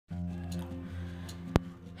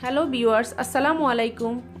Hello viewers, আসসালামু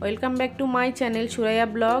আলাইকুম। Welcome back to my channel Suraiya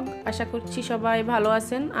blog. আশা করছি সবাই ভালো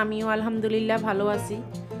আছেন, আমিও আলহামদুলিল্লাহ ভালো আছি।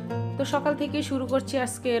 তো সকাল থেকে শুরু করছি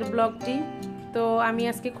আজকের ব্লগটি। তো আমি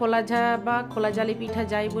আজকে খোলাঝা বা খোলাজালি পিঠা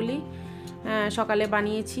যাই বলি সকালে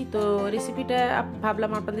বানিয়েছি। তো রেসিপিটা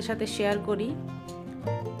ভাবলাম আপনাদের সাথে শেয়ার করি।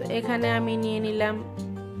 তো এখানে আমি নিয়ে নিলাম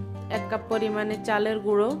 1 কাপ পরিমাণে চালের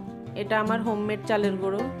গুঁড়ো। এটা আমার হোমমেড চালের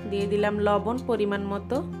গুঁড়ো। দিয়ে দিলাম লবণ পরিমাণ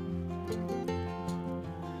মতো।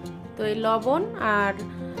 তো এই লবণ আর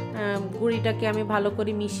গুঁড়িটাকে আমি ভালো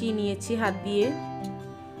করে মিশিয়ে নিয়েছি হাত দিয়ে।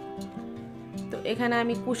 তো এখানে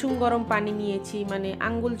আমি কুসুম গরম পানি নিয়েছি, মানে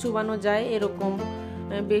আঙ্গুল চুবানো যায় এরকম,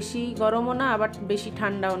 বেশি গরমও না আবার বেশি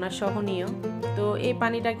ঠান্ডাও না, সহনীয়। তো এই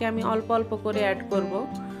পানিটাকে আমি অল্প অল্প করে অ্যাড করব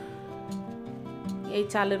এই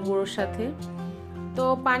চালের গুঁড়োর সাথে। তো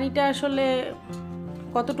পানিটা আসলে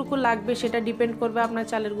কতটুকু লাগবে সেটা ডিপেন্ড করবে আপনার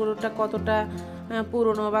চালের গুঁড়োটা কতটা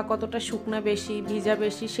পুরনো বা কতটা শুকনা বেশি, ভিজা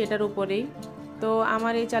বেশি, সেটার উপরেই। তো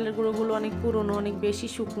আমার এই চালের গুঁড়োগুলো অনেক পুরনো, অনেক বেশি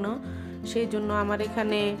শুকনো, সেই জন্য আমার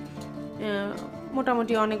এখানে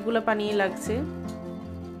মোটামুটি অনেকগুলো পানি লাগছে।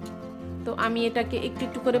 তো আমি এটাকে একটু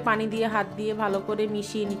একটু করে পানি দিয়ে হাত দিয়ে ভালো করে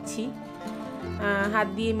মিশিয়ে নিচ্ছি। হাত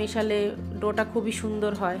দিয়ে মেশালে ডোটা খুবই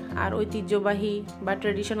সুন্দর হয়। আর ঐতিহ্যবাহী বা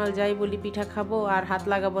ট্রেডিশনাল যাই বলি, পিঠা খাবো আর হাত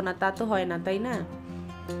লাগাবো না, তা তো হয় না, তাই না?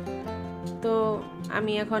 তো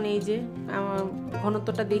আমি এখন এই যে আমার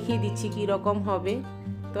ঘনত্বটা দেখিয়ে দিচ্ছি কি রকম হবে।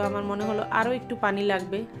 তো আমার মনে হলো আরও একটু পানি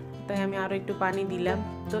লাগবে, তাই আমি আরও একটু পানি দিলাম।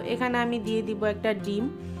 তো এখানে আমি দিয়ে দিব একটা ডিম।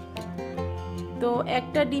 তো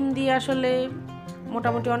একটা ডিম দিয়ে আসলে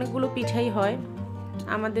মোটামুটি অনেকগুলো পিঠাই হয়।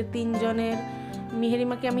 আমাদের 3 জনের,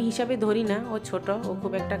 মিহেরিমাকে আমি হিসাবে ধরি না, ও ছোট, ও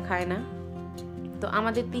খুব একটা খায় না। তো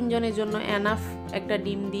আমাদের 3 জনের জন্য এনাফ একটা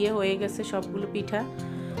ডিম দিয়ে হয়ে গেছে সবগুলো পিঠা।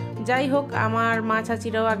 যাই হোক, আমার মা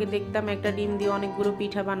চাচিরাও আগে দেখতাম একটা ডিম দিয়ে অনেকগুলো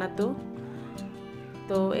পিঠা বানাতো।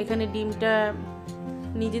 তো এখানে ডিমটা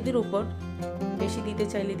নিজেদের উপর, বেশি দিতে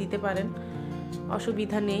চাইলে দিতে পারেন,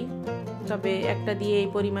 অসুবিধা নেই। তবে একটা দিয়ে এই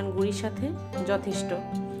পরিমাণ গুঁড়ির সাথে যথেষ্ট।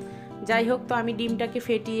 যাই হোক, তো আমি ডিমটাকে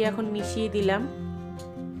ফেটিয়ে এখন মিশিয়ে দিলাম।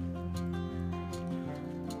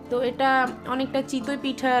 তো এটা অনেকটা চিতই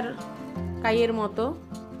পিঠার কাইয়ের মতো,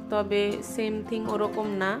 তবে সেম থিং ওরকম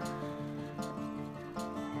না।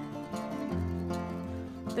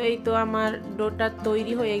 তো এই তো আমার ডোটা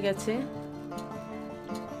তৈরি হয়ে গেছে।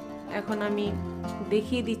 এখন আমি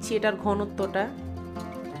দেখিয়ে দিচ্ছি এটার ঘনত্বটা।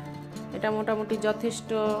 এটা মোটামুটি যথেষ্ট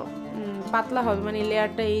পাতলা হবে, মানে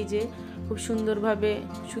লেয়ারটা এই যে খুব সুন্দরভাবে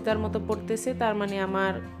সুতার মতো পড়তেছে, তার মানে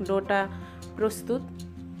আমার ডোটা প্রস্তুত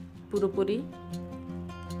পুরোপুরি।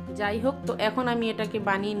 যাই হোক, তো এখন আমি এটাকে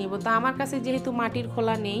বানিয়ে নিব। তো আমার কাছে যেহেতু মাটির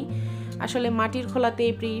খোলা নেই, আসলে মাটির খোলাতে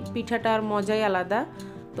এই পিঠাটার মজাই আলাদা।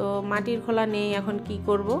 তো মাটির খোলা নেই, এখন কি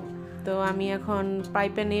করব? তো আমি এখন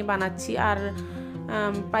পাইপ্যানে বানাচ্ছি। আর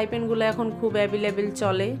পাইপ্যানগুলো এখন খুব অ্যাভেলেবেল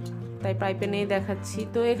চলে, তাই পাইপ্যানে দেখাচ্ছি।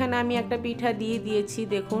 তো এখানে আমি একটা পিঠা দিয়ে দিয়েছি,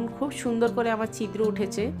 দেখুন খুব সুন্দর করে আমার ছিদ্র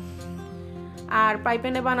উঠেছে। আর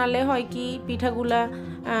পাইপ্যানে বানালে হয় কি, পিঠাগুলা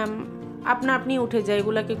আপনা আপনি উঠে যায়,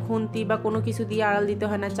 এগুলাকে খুন্তি বা কোনো কিছু দিয়ে আড়াল দিতে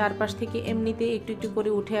হয় না, চারপাশ থেকে এমনিতে একটু একটু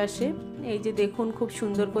করে উঠে আসে। এই যে দেখুন খুব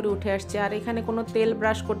সুন্দর করে উঠে আসছে। আর এখানে কোনো তেল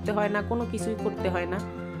ব্রাশ করতে হয় না, কোনো কিছুই করতে হয় না।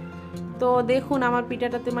 তো দেখুন আমার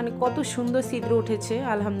পিঠাটাতে মানে কত সুন্দর ছিদ্র উঠেছে,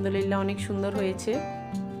 আলহামদুলিল্লাহ অনেক সুন্দর হয়েছে।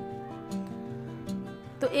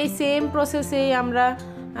 তো এই সেম প্রসেসেই আমরা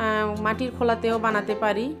মাটির খোলাতেও বানাতে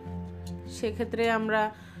পারি। সেক্ষেত্রে আমরা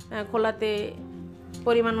খোলাতে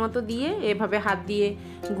পরিমাণ মতো দিয়ে এভাবে হাত দিয়ে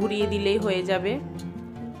ঘুরিয়ে দিলেই হয়ে যাবে।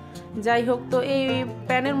 যাই হোক, তো এই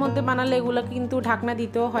প্যানের মধ্যে বানালে এগুলো কিন্তু ঢাকনা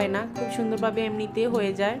দিতেও হয় না, খুব সুন্দরভাবে এমনিতে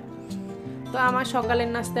হয়ে যায়। তো আমার সকালের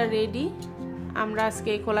নাস্তা রেডি। আমরা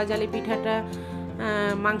আজকে খোলাজালি পিঠাটা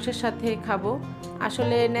মাংসের সাথে খাবো।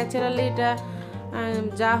 আসলে ন্যাচারালি এটা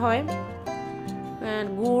যা হয়,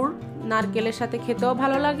 গুড় নারকেলের সাথে খেতেও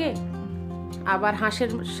ভালো লাগে, আবার হাঁসের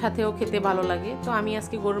সাথেও খেতে ভালো লাগে। তো আমি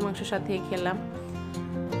আজকে গরুর মাংসের সাথে খেলাম।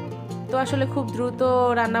 তো আসলে খুব দ্রুত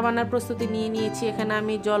রান্নাবান্নার প্রস্তুতি নিয়ে নিয়েছি। এখানে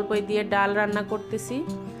আমি জলপাই দিয়ে ডাল রান্না করতেছি।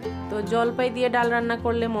 তো জলপাই দিয়ে ডাল রান্না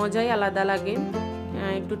করলে মজাই আলাদা লাগে,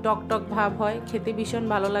 একটু টক টক ভাব হয়, খেতে ভীষণ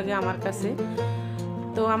ভালো লাগে আমার কাছে।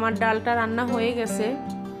 তো আমার ডালটা রান্না হয়ে গেছে,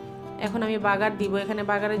 এখন আমি বাগার দিব। এখানে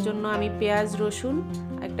বাগারের জন্য আমি পেঁয়াজ, রসুন,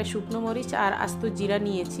 একটা শুকনো মরিচ আর আস্ত জিরা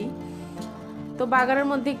নিয়েছি। তো বাগারের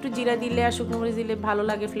মধ্যে একটু জিরা দিলে আর শুকনো মরিচ দিলে ভালো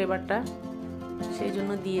লাগে ফ্লেভারটা, সেই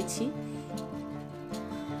জন্য দিয়েছি।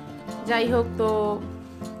 যাই হোক, তো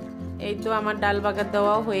এই তো আমার ডাল বাগার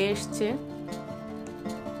দেওয়াও হয়ে এসছে।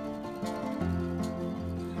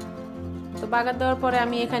 তো বাগার দেওয়ার পরে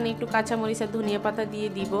আমি এখানে একটু কাঁচামরিচ আর ধনিয়া পাতা দিয়ে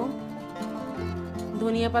দিব।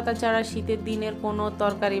 ধনিয়া পাতা ছাড়া শীতের দিনের কোনো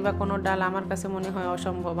তরকারি বা কোনো ডাল আমার কাছে মনে হয়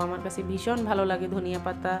অসম্ভব। আমার কাছে ভীষণ ভালো লাগে ধনিয়া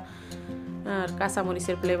পাতা আর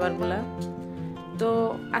কাঁচামরিচের ফ্লেভারগুলা। তো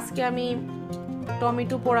আজকে আমি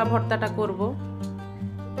টমেটো পোড়া ভর্তাটা করব।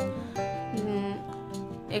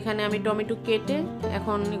 এখানে আমি টমেটো কেটে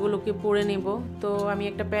এখন এগুলোকে পোড়ে নেব। তো আমি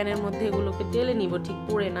একটা প্যানের মধ্যে এগুলোকে ঢেলে নিব, ঠিক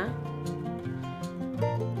পোড়ে না।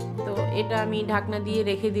 তো এটা আমি ঢাকনা দিয়ে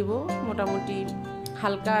রেখে দিব, মোটামুটি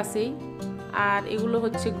হালকা আছেই। আর এগুলো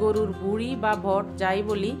হচ্ছে গরুর ভুঁড়ি বা ভট যাই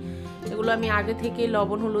বলি, এগুলো আমি আগে থেকে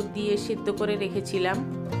লবণ হলুদ দিয়ে সিদ্ধ করে রেখেছিলাম।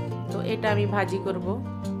 তো এটা আমি ভাজি করব।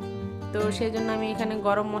 তো সেই জন্য আমি এখানে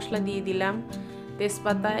গরম মশলা দিয়ে দিলাম,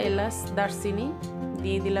 তেজপাতা, এলাচ, দারচিনি,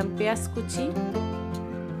 দিয়ে দিলাম পেঁয়াজ কুচি,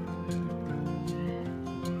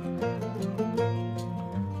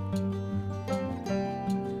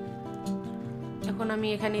 এখন আমি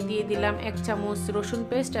এখানে দিয়ে দিলাম 1 চামচ রসুন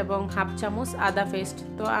পেস্ট এবং 1/2 চামচ আদা পেস্ট।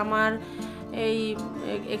 তো আমার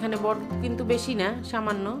এখানে বড় কিন্তু বেশি না,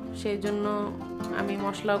 সামান্য, সেই জন্য আমি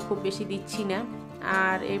মশলাও খুব বেশি দিচ্ছি না।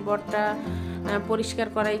 আর এই বটটা পরিষ্কার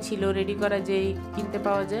করাই ছিল, রেডি করা যেই কিনতে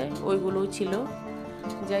পাওয়া যায় ওইগুলোও ছিল।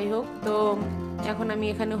 যাই হোক, তো এখন আমি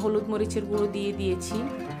এখানে হলুদ মরিচের গুঁড়ো দিয়ে দিয়েছি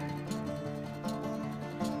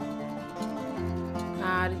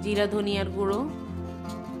আর জিরা ধনিয়ার গুঁড়ো।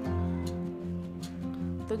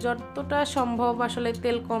 তো যতটা সম্ভব আসলে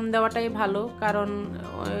তেল কম দেওয়াটাই ভালো, কারণ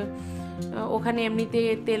ওখানে এমনিতে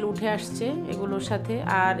তেল উঠে আসছে এগুলোর সাথে।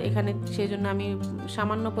 আর এখানে সেই জন্য আমি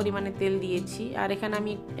সামান্য পরিমাণে তেল দিয়েছি। আর এখানে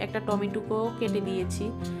আমি একটা টমেটোকেও কেটে দিয়েছি।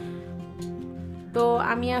 তো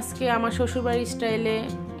আমি আজকে আমার শ্বশুরবাড়ির স্টাইলে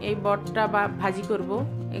এই বটটা বা ভাজি করব।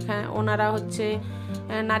 এখানে ওনারা হচ্ছে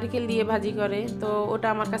নারকেল দিয়ে ভাজি করে, তো ওটা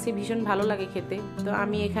আমার কাছে ভীষণ ভালো লাগে খেতে। তো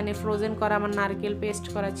আমি এখানে ফ্রোজেন করা আমার নারকেল পেস্ট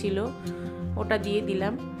করা ছিল, ওটা দিয়ে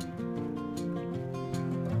দিলাম।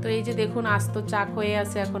 তো এই যে দেখুন, আস্ত চাক হয়ে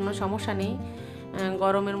আছে, এখনো সমস্যা নেই,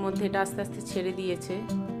 গরমের মধ্যে এটা আস্তে আস্তে ছেড়ে দিয়েছে।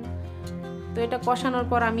 তো এটা কষানোর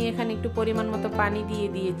পর আমি এখানে একটু পরিমাণ মতো পানি দিয়ে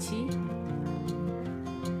দিয়েছি।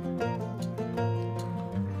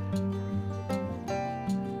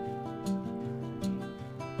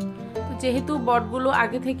 তো যেহেতু বটগুলো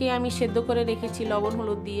আগে থেকে আমি সেদ্ধ করে রেখেছি লবণ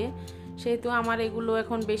হলুদ দিয়ে, সেহেতু আমার এগুলো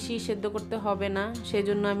এখন বেশি সেদ্ধ করতে হবে না,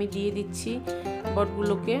 সেজন্য আমি দিয়ে দিচ্ছি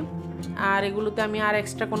বটগুলোকে। আর এগুলোতে আমি আর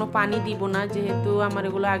এক্সট্রা কোনো পানি দিব না, যেহেতু আমার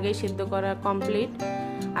এগুলো আগেই সিদ্ধ করা কমপ্লিট,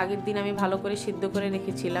 আগের দিন আমি ভালো করে সিদ্ধ করে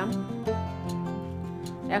রেখেছিলাম।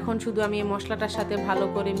 এখন শুধু আমি এই মশলাটার সাথে ভালো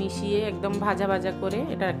করে মিশিয়ে একদম ভাজা ভাজা করে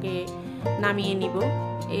এটাকে নামিয়ে নিব।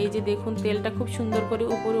 এই যে দেখুন, তেলটা খুব সুন্দর করে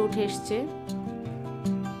উপরে উঠে এসছে।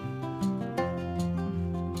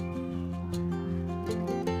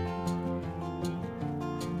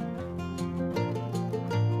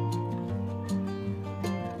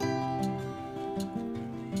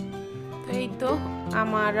 এই তো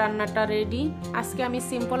আমার রান্নাটা রেডি। আজকে আমি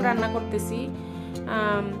সিম্পল রান্না করতেছি,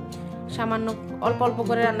 সামান্য অল্প অল্প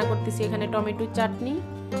করে রান্না করতেছি। এখানে টমেটো চাটনি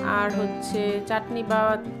আর হচ্ছে চাটনি বা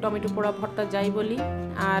টমেটো পোড়া ভর্তা যাই বলি,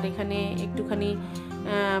 আর এখানে একটুখানি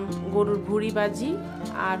গরুর ভুঁড়ি ভাজি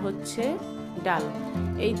আর হচ্ছে ডাল।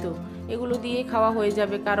 এই তো এগুলো দিয়ে খাওয়া হয়ে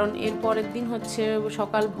যাবে, কারণ এর পরের দিন হচ্ছে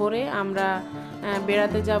সকাল ভোরে আমরা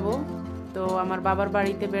বেড়াতে যাব। তো আমার বাবার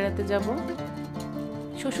বাড়িতে বেড়াতে যাব,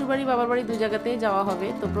 শ্বশুরবাড়ি বাবার বাড়ি দু জায়গাতেই যাওয়া হবে।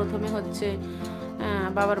 তো প্রথমে হচ্ছে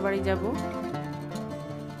বাবার বাড়ি যাব।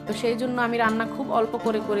 তো সেই জন্য আমি রান্না খুব অল্প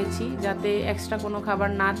করে করেছি, যাতে এক্সট্রা কোনো খাবার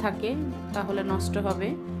না থাকে, তাহলে নষ্ট হবে।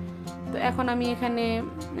 তো এখন আমি এখানে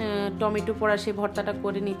টমেটো পোড়া সেই ভর্তাটা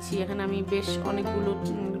করে নিচ্ছি। এখানে আমি বেশ অনেকগুলো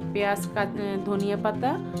পেঁয়াজ, ধনিয়া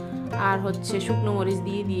পাতা আর হচ্ছে শুকনো মরিচ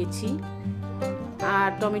দিয়ে দিয়েছি। আর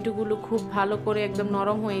টমেটোগুলো খুব ভালো করে একদম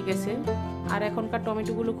নরম হয়ে গেছে। আর এখনকার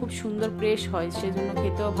টমেটোগুলো খুব সুন্দর ফ্রেশ হয়, সেজন্য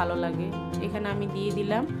খেতেও ভালো লাগে। এখানে আমি দিয়ে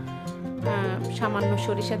দিলাম সামান্য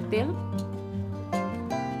সরিষার তেল।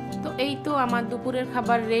 তো এই তো আমার দুপুরের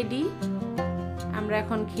খাবার রেডি, আমরা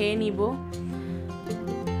এখন খেয়ে নিব।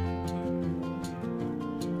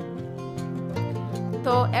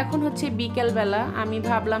 তো এখন হচ্ছে বিকেলবেলা, আমি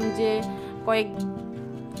ভাবলাম যে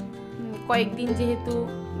কয়েকদিন যেহেতু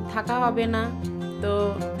থাকা হবে না, তো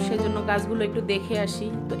সেজন্য গাছগুলো একটু দেখে আসি।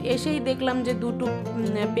 তো এসেই দেখলাম যে দুটো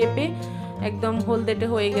পেঁপে একদম হলদেটে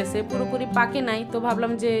হয়ে গেছে, পুরোপুরি পাকে নাই। তো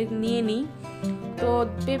ভাবলাম যে নিয়ে নিই। তো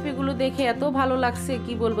পেঁপেগুলো দেখে এত ভালো লাগছে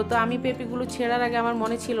কি বলবো। তো আমি পেঁপেগুলো ছেঁড়ার আগে আমার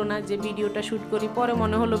মনে ছিল না যে ভিডিওটা শ্যুট করি, পরে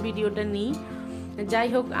মনে হলো ভিডিওটা নিই। যাই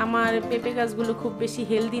হোক, আমার পেঁপে গাছগুলো খুব বেশি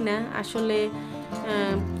হেলদি না আসলে,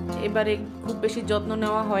 এবারে খুব বেশি যত্ন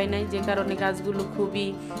নেওয়া হয় নাই, যে কারণে গাছগুলো খুবই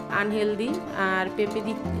আনহেলদি। আর পেঁপে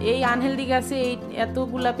এই আনহেলদি গাছে এই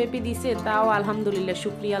এতগুলা পেঁপে দিছে, তাও আলহামদুলিল্লাহ,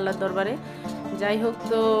 শুকরিয়া আল্লাহর দরবারে। যাই হোক,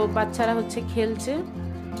 তো বাচ্চারা হচ্ছে খেলছে,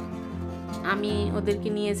 আমি ওদেরকে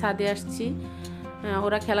নিয়ে ছাদে আসছি,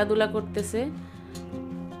 ওরা খেলাধুলা করতেছে।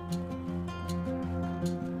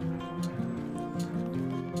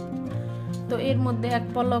 তো এর মধ্যে এক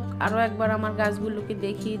পলক আরও একবার আমার গাছগুলোকে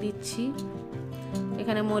দেখিয়ে দিচ্ছি।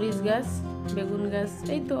 এখানে মরিচ গাছ, বেগুন গাছ,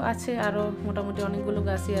 এই তো আছে, আরও মোটামুটি অনেকগুলো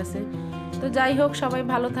গাছই আছে। তো যাই হোক, সবাই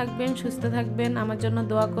ভালো থাকবেন, সুস্থ থাকবেন, আমার জন্য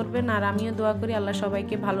দোয়া করবেন, আর আমিও দোয়া করি আল্লাহ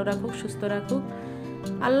সবাইকে ভালো রাখুক, সুস্থ রাখুক।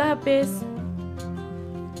 আল্লাহ হাফেজ।